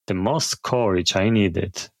the most courage I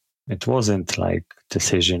needed, it wasn't like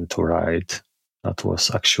decision to write. That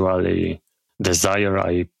was actually desire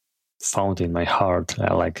I found in my heart,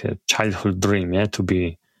 like a childhood dream, to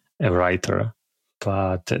be a writer.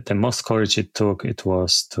 But the most courage it took, it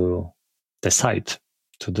was to decide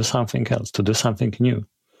to do something else, to do something new,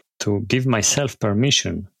 to give myself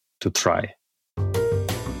permission to try.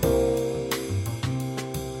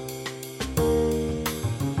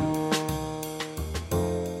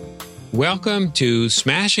 Welcome to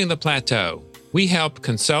Smashing the Plateau. We help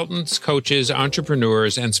consultants, coaches,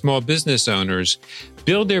 entrepreneurs, and small business owners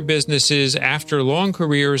build their businesses after long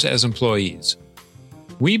careers as employees.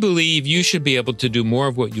 We believe you should be able to do more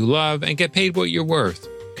of what you love and get paid what you're worth,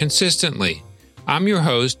 consistently. I'm your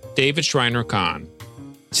host, David Schreiner-Kahn.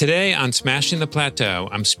 Today on Smashing the Plateau,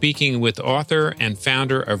 I'm speaking with author and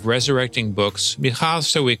founder of Resurrecting Books, Michal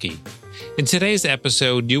Stawicki. In today's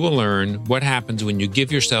episode, you will learn what happens when you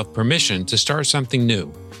give yourself permission to start something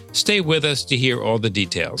new. Stay with us to hear all the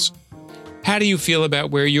details. How do you feel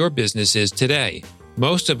about where your business is today?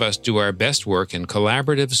 Most of us do our best work in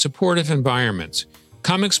collaborative, supportive environments.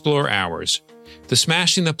 Come explore ours. The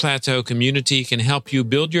Smashing the Plateau community can help you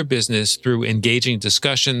build your business through engaging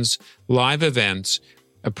discussions, live events,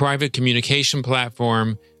 a private communication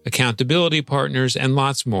platform, accountability partners, and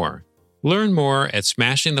lots more. Learn more at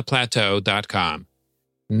smashingtheplateau.com.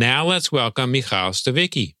 Now let's welcome Michal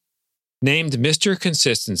Stawicki. Named Mr.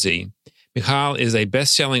 Consistency, Michal is a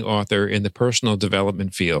best-selling author in the personal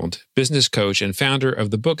development field, business coach, and founder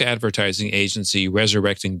of the book advertising agency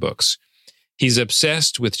Resurrecting Books. He's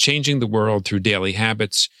obsessed with changing the world through daily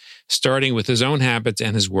habits, starting with his own habits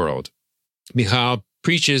and his world. Michal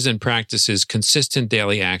preaches and practices consistent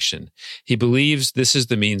daily action. He believes this is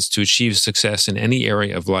the means to achieve success in any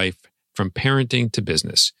area of life, from parenting to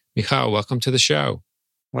business. Michal, welcome to the show.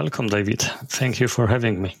 Welcome, David. Thank you for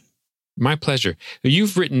having me. My pleasure.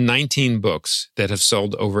 You've written 19 books that have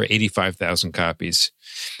sold over 85,000 copies.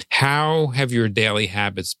 How have your daily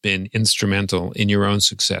habits been instrumental in your own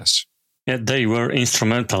success? Yeah, they were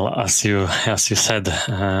instrumental, as you said.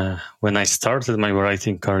 When I started my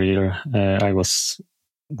writing career, I was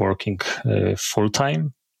working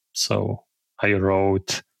full-time. So I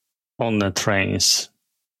wrote on the trains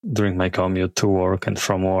during my commute to work and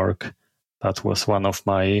from work. That was one of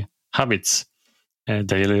my habits.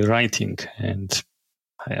 Daily writing, and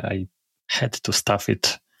I had to stuff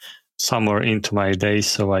it somewhere into my day,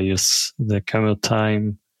 so I use the commute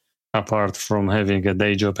time. Apart from having a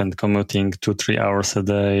day job and commuting 2-3 hours a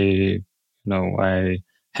day, I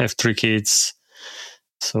have 3 kids,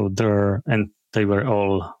 so they were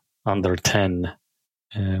all under 10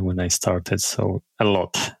 when I started, so a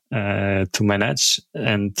lot to manage.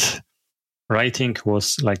 And writing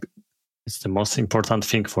was it's the most important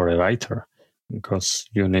thing for a writer, because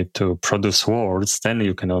you need to produce words, then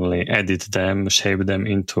you can only edit them, shape them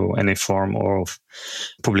into any form of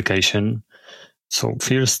publication. So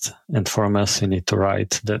first and foremost, you need to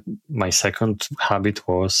write. My second habit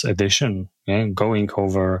was edition, going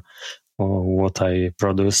over what I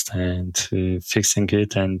produced and fixing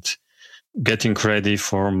it and getting ready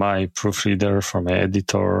for my proofreader, for my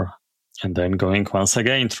editor, and then going once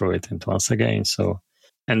again through it and once again.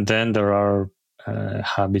 And then there are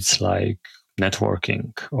habits like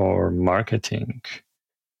networking or marketing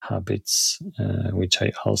habits, which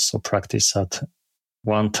I also practice at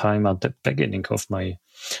one time at the beginning of my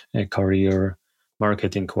career,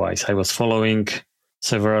 marketing-wise. I was following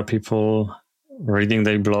several people, reading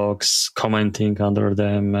their blogs, commenting under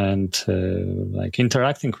them, and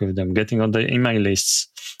interacting with them, getting on the email lists,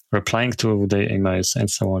 replying to the emails, and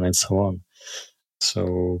so on and so on.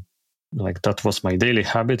 So that was my daily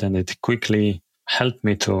habit, and it quickly helped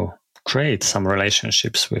me to create some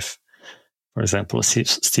relationships with, for example,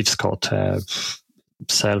 Steve Scott,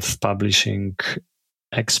 self-publishing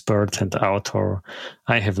expert and author.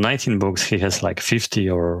 I have 19 books. He has 50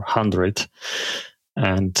 or 100.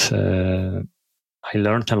 And I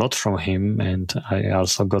learned a lot from him. And I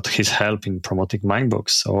also got his help in promoting my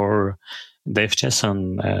books. Or Dave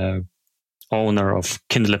Chesson, owner of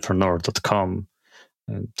kindlepreneur.com.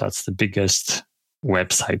 That's the biggest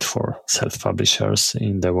website for self-publishers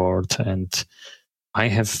in the world. And I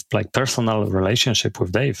have personal relationship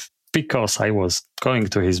with Dave because I was going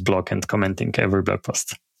to his blog and commenting every blog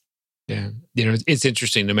post. Yeah. It's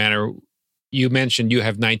interesting. No matter, you mentioned you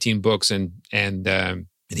have 19 books and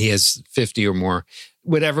he has 50 or more.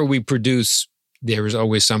 Whatever we produce, there is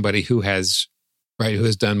always somebody who has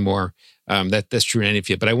done more. That's true in any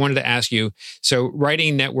field. But I wanted to ask you, so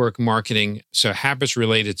writing, network marketing, so habits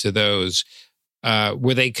related to those,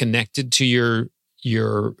 were they connected to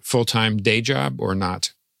your full-time day job or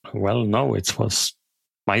not? Well, no, it was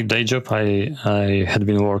my day job. I had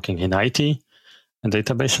been working in IT, a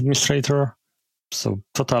database administrator. So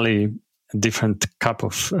totally different cup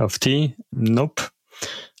of tea. Nope.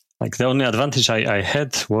 Like the only advantage I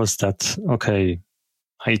had was that, okay,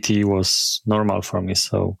 IT was normal for me.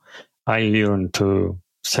 So I learned to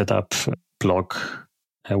set up a blog,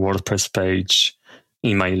 a WordPress page,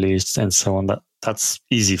 email lists, and so on. That's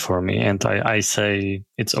easy for me. And I say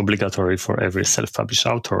it's obligatory for every self-published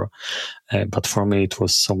author. But for me, it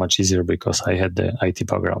was so much easier because I had the IT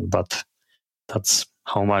background. But that's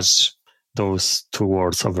how much those two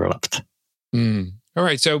words overlapped. All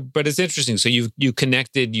right. So, but it's interesting. So you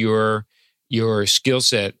connected your skill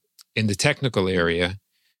set in the technical area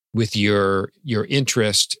with your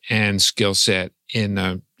interest and skill set in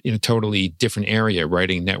a totally different area,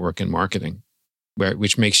 writing, network, and marketing,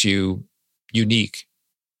 which makes you unique.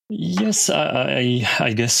 Yes,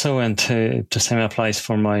 I guess so. And the same applies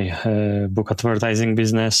for my book advertising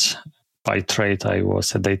business. By trade, I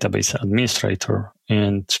was a database administrator,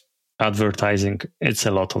 and advertising, it's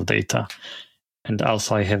a lot of data. And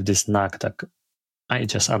also I have this knack that I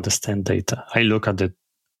just understand data. I look at the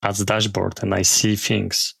ads dashboard and I see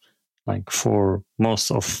things. Like for most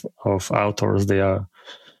of authors, they are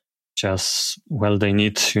just, well, they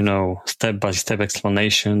need, step-by-step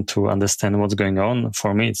explanation to understand what's going on.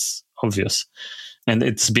 For me, it's obvious. And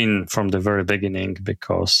it's been from the very beginning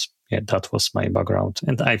because, that was my background.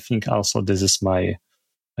 And I think also this is my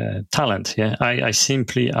talent. Yeah, I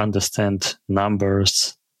simply understand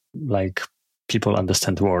numbers like people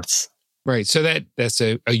understand words. Right. So that's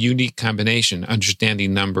a unique combination,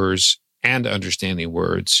 understanding numbers and understanding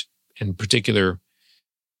words. In particular,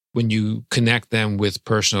 when you connect them with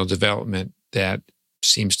personal development, that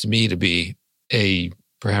seems to me to be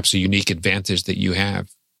perhaps a unique advantage that you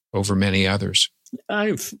have over many others.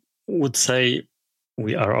 I would say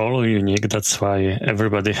we are all unique. That's why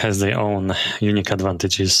everybody has their own unique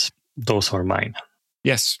advantages. Those are mine.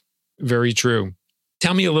 Yes, very true.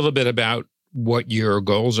 Tell me a little bit about what your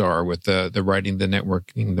goals are with the writing, the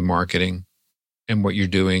networking, the marketing, and what you're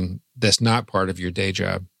doing that's not part of your day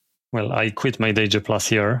job. Well, I quit my day job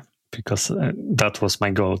last year because that was my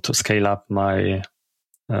goal, to scale up my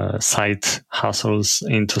side hustles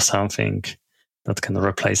into something that can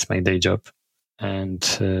replace my day job. And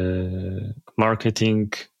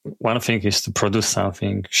marketing, one thing is to produce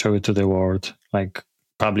something, show it to the world, like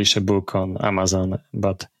publish a book on Amazon,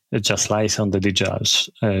 but it just lies on the digital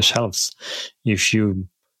shelves. If you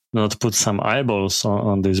not put some eyeballs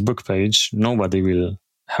on this book page, nobody will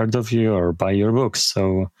heard of you or buy your books.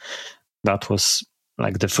 So that was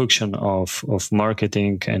like the function of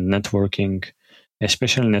marketing and networking,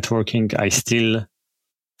 especially networking. I still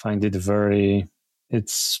find it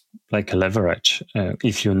it's like a leverage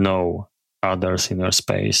if you know others in your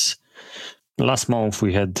space. Last month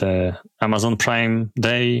we had Amazon Prime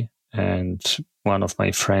Day, and one of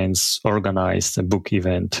my friends organized a book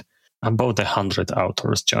event. About 100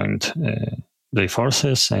 authors joined the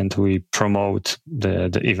forces, and we promote the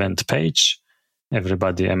event page.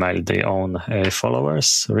 Everybody emailed their own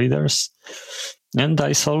followers, readers, and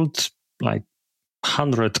I sold like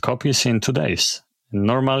 100 copies in 2 days.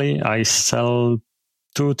 Normally I sell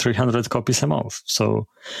 200-300 copies a month. So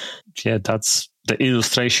that's the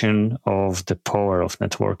illustration of the power of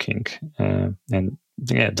networking. And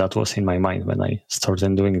that was in my mind when I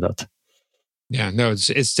started doing that. Yeah, no,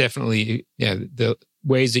 it's definitely, the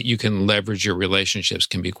ways that you can leverage your relationships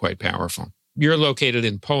can be quite powerful. You're located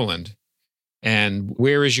in Poland, and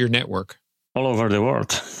where is your network? All over the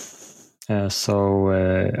world. So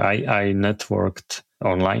I networked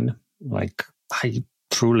online. Like I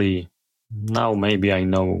truly, now maybe I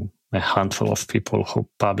know a handful of people who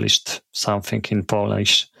published something in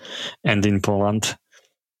Polish and in Poland.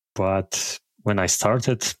 But when I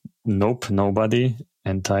started, nobody.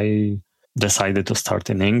 And I decided to start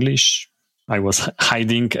in English. I was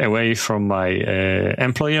hiding away from my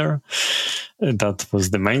employer. That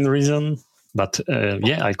was the main reason. But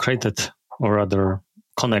I created, or rather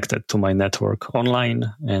connected to my network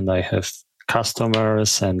online, and I have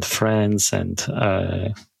customers and friends and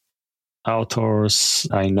authors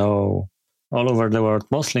I know all over the world,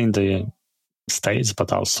 mostly in the States,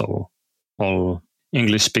 but also all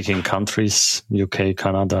English-speaking countries, UK,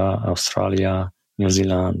 Canada, Australia, New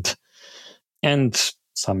Zealand, and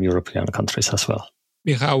some European countries as well.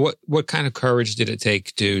 Michal, what kind of courage did it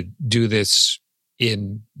take to do this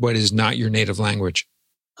in what is not your native language?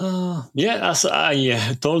 As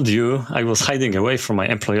I told you, I was hiding away from my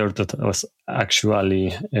employer. That was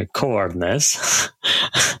actually cowardness,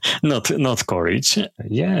 not courage.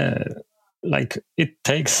 Like it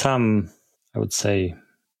takes some, I would say,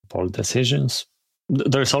 bold decisions.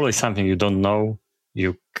 There's always something you don't know,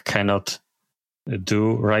 you cannot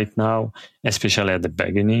do right now, especially at the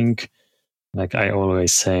beginning. Like I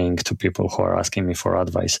always saying to people who are asking me for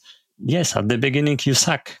advice, yes, at the beginning you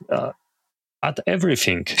suck at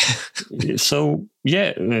everything. So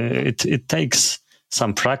yeah, it takes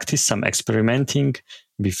some practice, some experimenting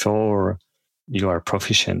before you are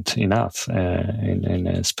proficient enough in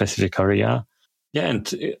a specific area. Yeah,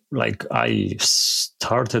 and like I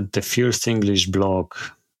started the first English blog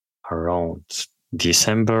around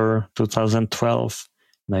December 2012,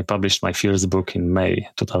 and I published my first book in May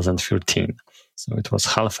 2013. So it was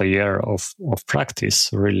half a year of practice,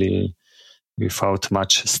 really without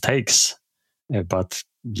much stakes. But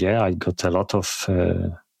yeah, I got a lot of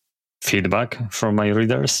feedback from my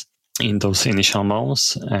readers in those initial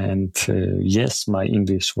months. And yes, my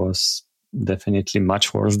English was definitely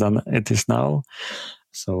much worse than it is now.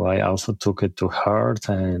 So I also took it to heart,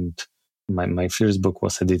 and my first book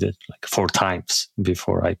was edited like 4 times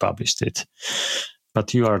before I published it.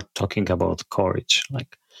 But you are talking about courage.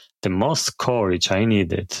 Like the most courage I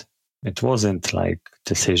needed, it wasn't like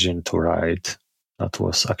decision to write. That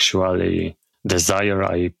was actually desire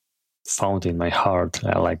I found in my heart,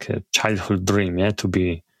 like a childhood dream, to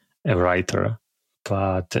be a writer.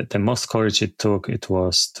 But the most courage it took, it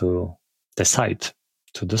was to decide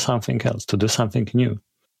to do something else, to do something new,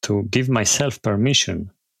 to give myself permission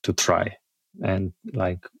to try. And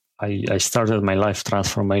like I started my life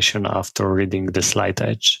transformation after reading The Slight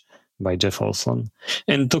Edge by Jeff Olson,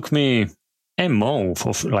 and it took me a month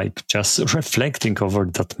of like just reflecting over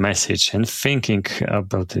that message and thinking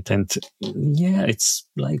about it. And yeah, it's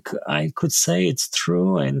like I could say it's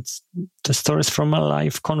true, and the stories from my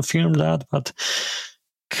life confirm that, but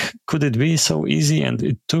could it be so easy? And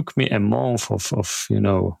it took me a month of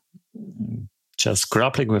just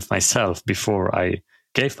grappling with myself before I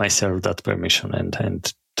gave myself that permission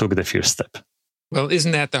and took the first step. Well,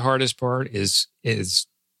 isn't that the hardest part, is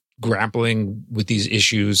grappling with these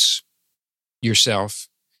issues yourself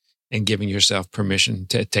and giving yourself permission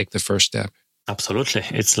to take the first step? Absolutely.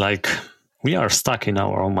 It's like we are stuck in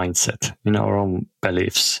our own mindset, in our own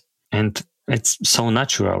beliefs. And it's so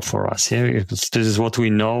natural for us. Yeah, this is what we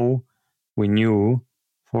knew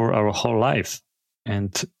for our whole life.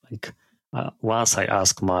 And like once I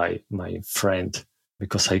asked my friend,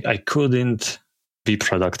 because I couldn't be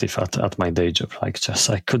productive at my day job, like just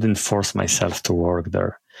I couldn't force myself to work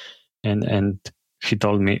there. And he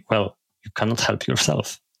told me, well, you cannot help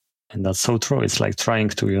yourself. And that's so true. It's like trying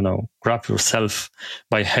to, grab yourself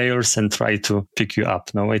by hairs and try to pick you up.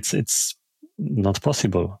 No, it's not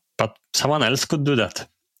possible. But someone else could do that.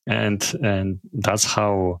 And that's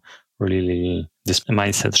how really this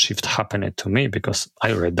mindset shift happened to me, because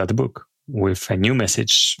I read that book with a new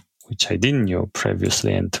message, which I didn't know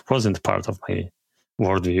previously and wasn't part of my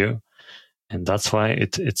worldview. And that's why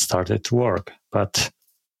it started to work. But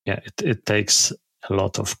yeah, it takes a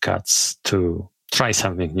lot of guts to try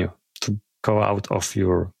something new, to go out of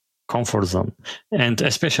your comfort zone. And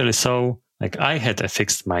especially so, like I had a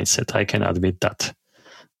fixed mindset, I can admit that.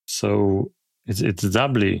 So it's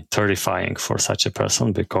doubly terrifying for such a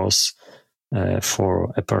person, because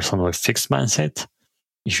for a person with fixed mindset,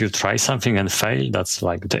 if you try something and fail, that's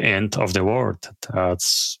like the end of the world.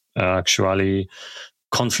 That's actually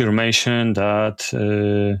confirmation that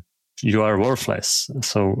you are worthless.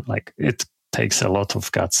 So like it takes a lot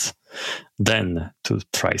of guts then to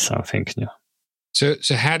try something new. So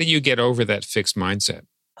how do you get over that fixed mindset?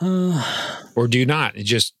 Or do you not? It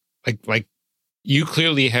just like you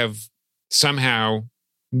clearly have somehow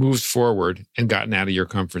moved forward and gotten out of your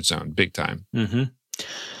comfort zone big time. Mm-hmm.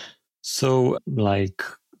 So like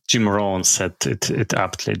Jim Rohn said it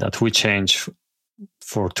aptly, that we change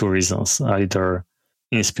for 2 reasons, either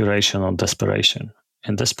inspiration or desperation.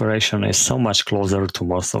 And desperation is so much closer to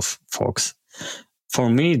most of folks. For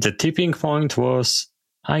me, the tipping point was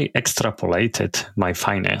I extrapolated my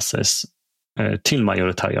finances till my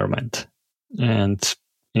retirement. And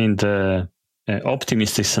in the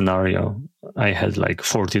optimistic scenario, I had like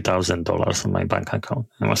 $40,000 on my bank account.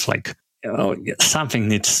 I was like, something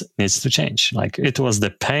needs to change. Like it was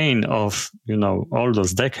the pain of, all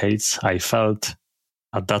those decades I felt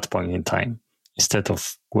at that point in time. Instead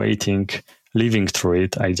of waiting, living through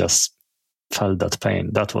it, I just felt that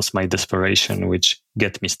pain. That was my desperation, which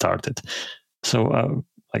get me started. So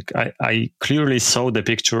I clearly saw the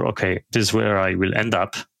picture. Okay, this is where I will end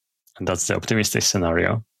up. And that's the optimistic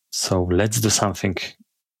scenario. So let's do something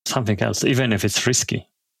else, even if it's risky,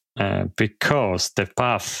 because the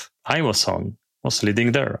path I was on was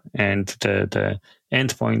leading there, and the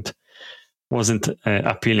end point wasn't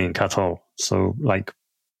appealing at all. So like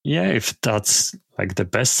Yeah, if that's like the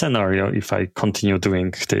best scenario, if I continue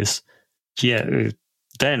doing this,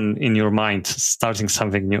 then in your mind, starting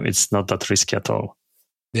something new, it's not that risky at all.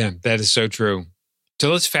 Yeah, that is so true.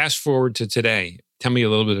 So let's fast forward to today. Tell me a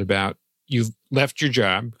little bit about, you've left your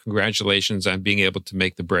job. Congratulations on being able to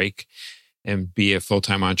make the break and be a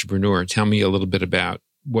full-time entrepreneur. Tell me a little bit about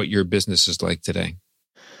what your business is like today.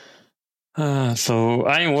 So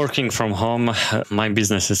I'm working from home. My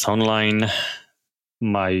business is online.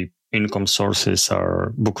 My income sources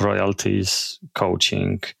are book royalties,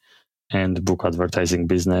 coaching, and book advertising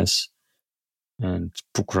business. And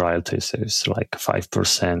book royalties is like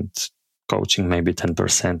 5%, coaching maybe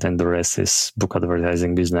 10%, and the rest is book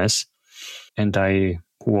advertising business. And I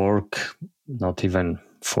work not even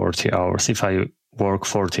 40 hours. If I work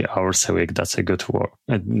 40 hours a week, that's a good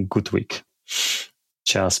week.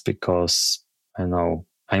 Just because I know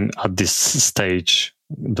I'm at this stage,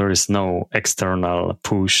 there is no external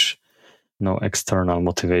push, no external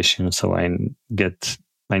motivation. So I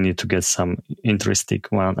need to get some interesting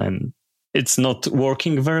one, and it's not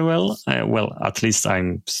working very well. At least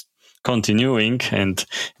I'm continuing, and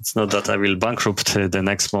it's not that I will bankrupt the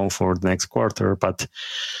next month or the next quarter,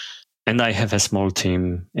 and I have a small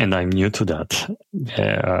team, and I'm new to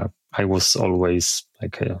that. I was always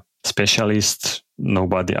like a specialist,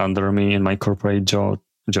 nobody under me in my corporate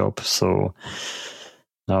job. So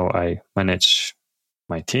now I manage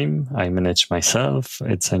my team, I manage myself.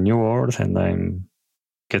 It's a new world, and I'm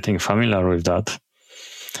getting familiar with that.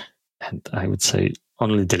 And I would say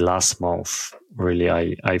only the last month, really,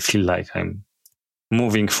 I feel like I'm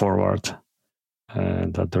moving forward,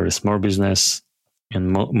 that there is more business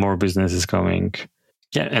and more business is coming.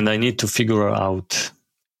 Yeah, and I need to figure out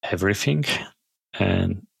everything.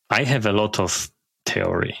 And I have a lot of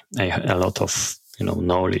theory, a lot of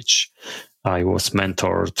knowledge. I was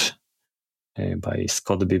mentored by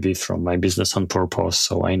Scott Beebe from My Business on Purpose,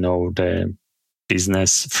 so I know the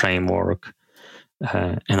business framework.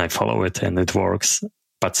 And I follow it, and it works.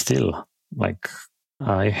 But still, like,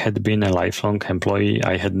 I had been a lifelong employee.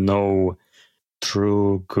 I had no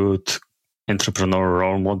true good entrepreneur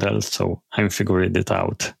role model. So I'm figuring it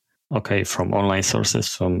out. Okay, from online sources,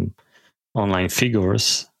 from online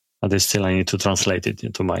figures, but still I need to translate it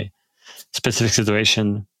into my specific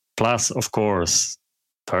situation. Plus, of course,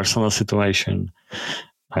 personal situation.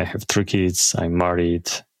 I have 3 kids. I'm married.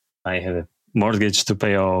 I have a mortgage to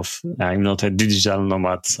pay off. I'm not a digital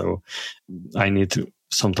nomad, so I need to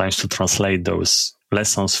sometimes to translate those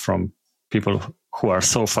lessons from people who are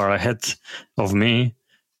so far ahead of me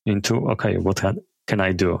into, okay, what can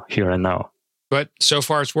I do here and now? But so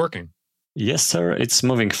far it's working. Yes, sir. It's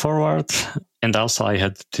moving forward. And also I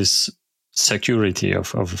had this security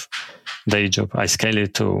of day job. I scaled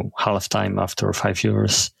it to half-time after 5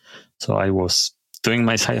 years. So I was doing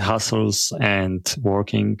my side hustles and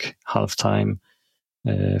working half-time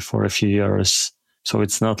for a few years. So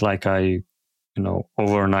it's not like I,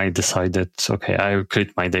 overnight decided, okay, I'll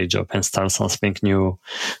quit my day job and start something new,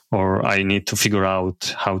 or I need to figure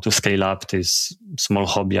out how to scale up this small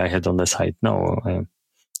hobby I had on the side. No,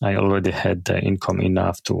 I already had the income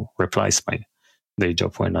enough to replace my day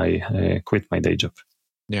job when I quit my day job.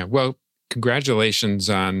 Yeah, well, congratulations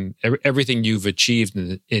on everything you've achieved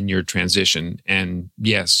in your transition. And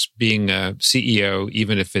yes, being a CEO,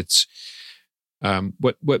 even if it's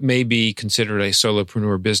what may be considered a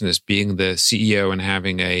solopreneur business, being the CEO and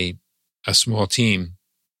having a small team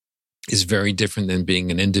is very different than being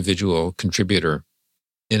an individual contributor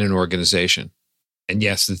in an organization. And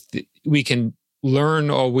yes, we can learn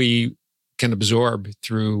all we can absorb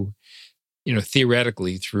through,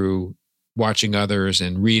 theoretically through watching others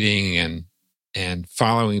and reading and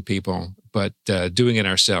following people, but doing it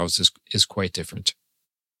ourselves is quite different.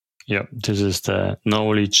 Yeah, this is the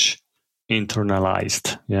knowledge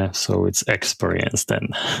internalized. Yeah, so it's experience then.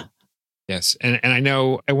 Yes, and I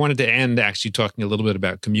know I wanted to end actually talking a little bit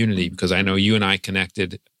about community, because I know you and I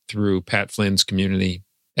connected through Pat Flynn's community,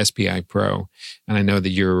 SPI Pro, and I know that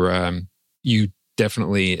you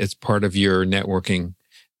definitely, it's part of your networking,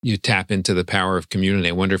 you tap into the power of community.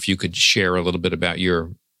 I wonder if you could share a little bit about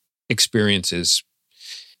your experiences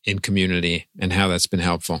in community and how that's been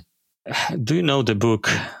helpful. Do you know the book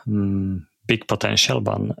Big Potential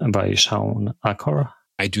by Shawn Achor?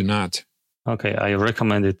 I do not. Okay, I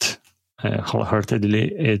recommend it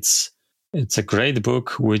wholeheartedly. It's a great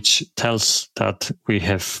book which tells that we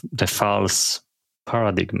have the false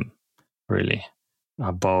paradigm, really,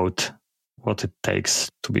 about what it takes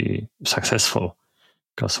to be successful.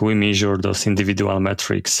 Because we measure those individual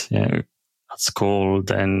metrics at school,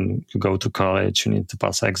 then you go to college, you need to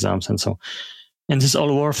pass exams and so. And it's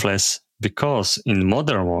all worthless, because in the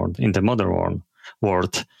modern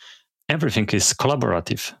world, everything is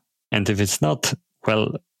collaborative. And if it's not,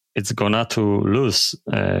 well, it's gonna to lose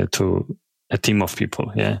to a team of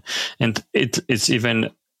people. Yeah. And it's even,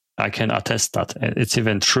 I can attest that it's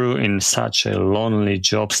even true in such a lonely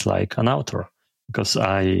jobs like an author, because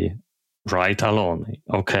I write alone.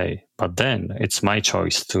 Okay. But then it's my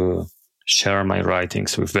choice to share my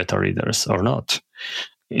writings with beta readers or not,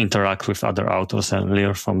 interact with other authors and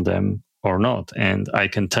learn from them or not. And I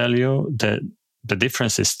can tell you that the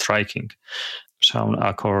difference is striking. Sean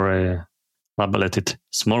Accor labeled it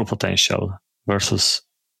small potential versus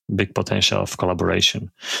big potential of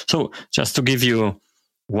collaboration. So just to give you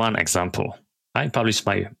one example, I published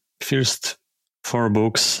my first 4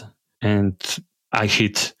 books and I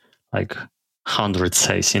hit like 100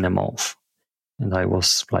 sales in a month. And I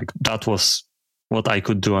was like, that was what I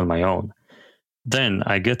could do on my own. Then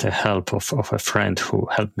I get the help of a friend who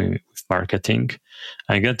helped me with marketing.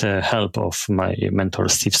 I get the help of my mentor,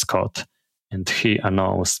 Steve Scott, and he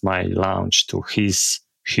announced my launch to his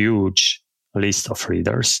huge list of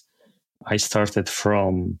readers. I started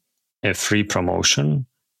from a free promotion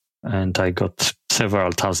and I got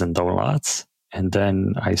several thousand downloads. And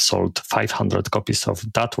then I sold 500 copies of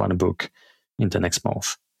that one book in the next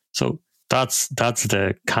month. So that's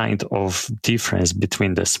the kind of difference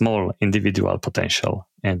between the small individual potential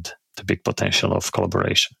and the big potential of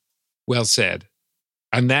collaboration. Well said.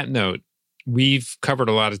 On that note, we've covered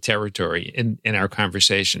a lot of territory in our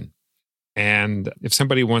conversation. And if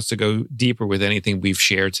somebody wants to go deeper with anything we've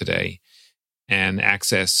shared today and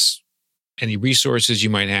access any resources you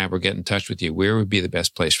might have or get in touch with you, where would be the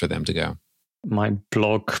best place for them to go? My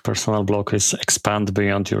personal blog is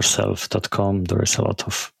expandbeyondyourself.com. There is a lot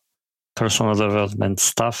of personal development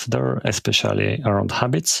stuff there, especially around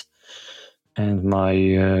habits. And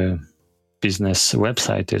my business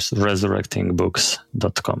website is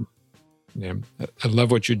resurrectingbooks.com. Yeah, I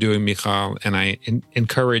love what you're doing, Michal, and I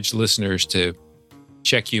encourage listeners to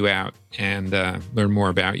check you out and learn more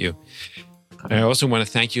about you. I also want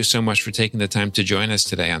to thank you so much for taking the time to join us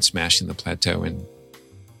today on Smashing the Plateau and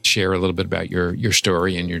share a little bit about your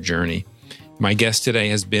story and your journey. My guest today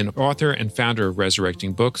has been author and founder of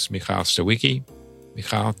Resurrecting Books, Michal Stawicki.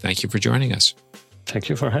 Michal, thank you for joining us. Thank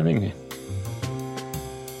you for having me.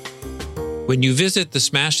 When you visit the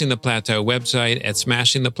Smashing the Plateau website at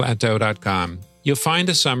smashingtheplateau.com, you'll find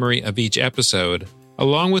a summary of each episode,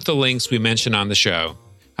 along with the links we mention on the show.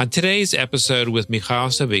 On today's episode with Michal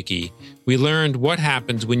Stawicki, we learned what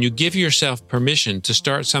happens when you give yourself permission to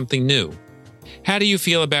start something new. How do you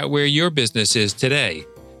feel about where your business is today?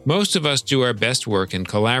 Most of us do our best work in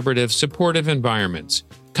collaborative, supportive environments.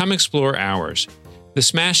 Come explore ours. The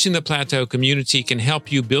Smashing the Plateau community can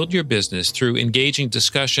help you build your business through engaging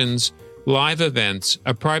discussions, live events,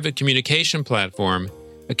 a private communication platform,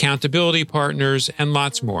 accountability partners, and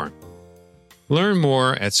lots more. Learn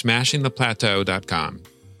more at smashingtheplateau.com.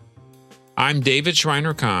 I'm David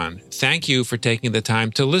Schreiner-Kahn. Thank you for taking the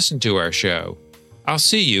time to listen to our show. I'll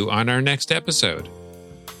see you on our next episode.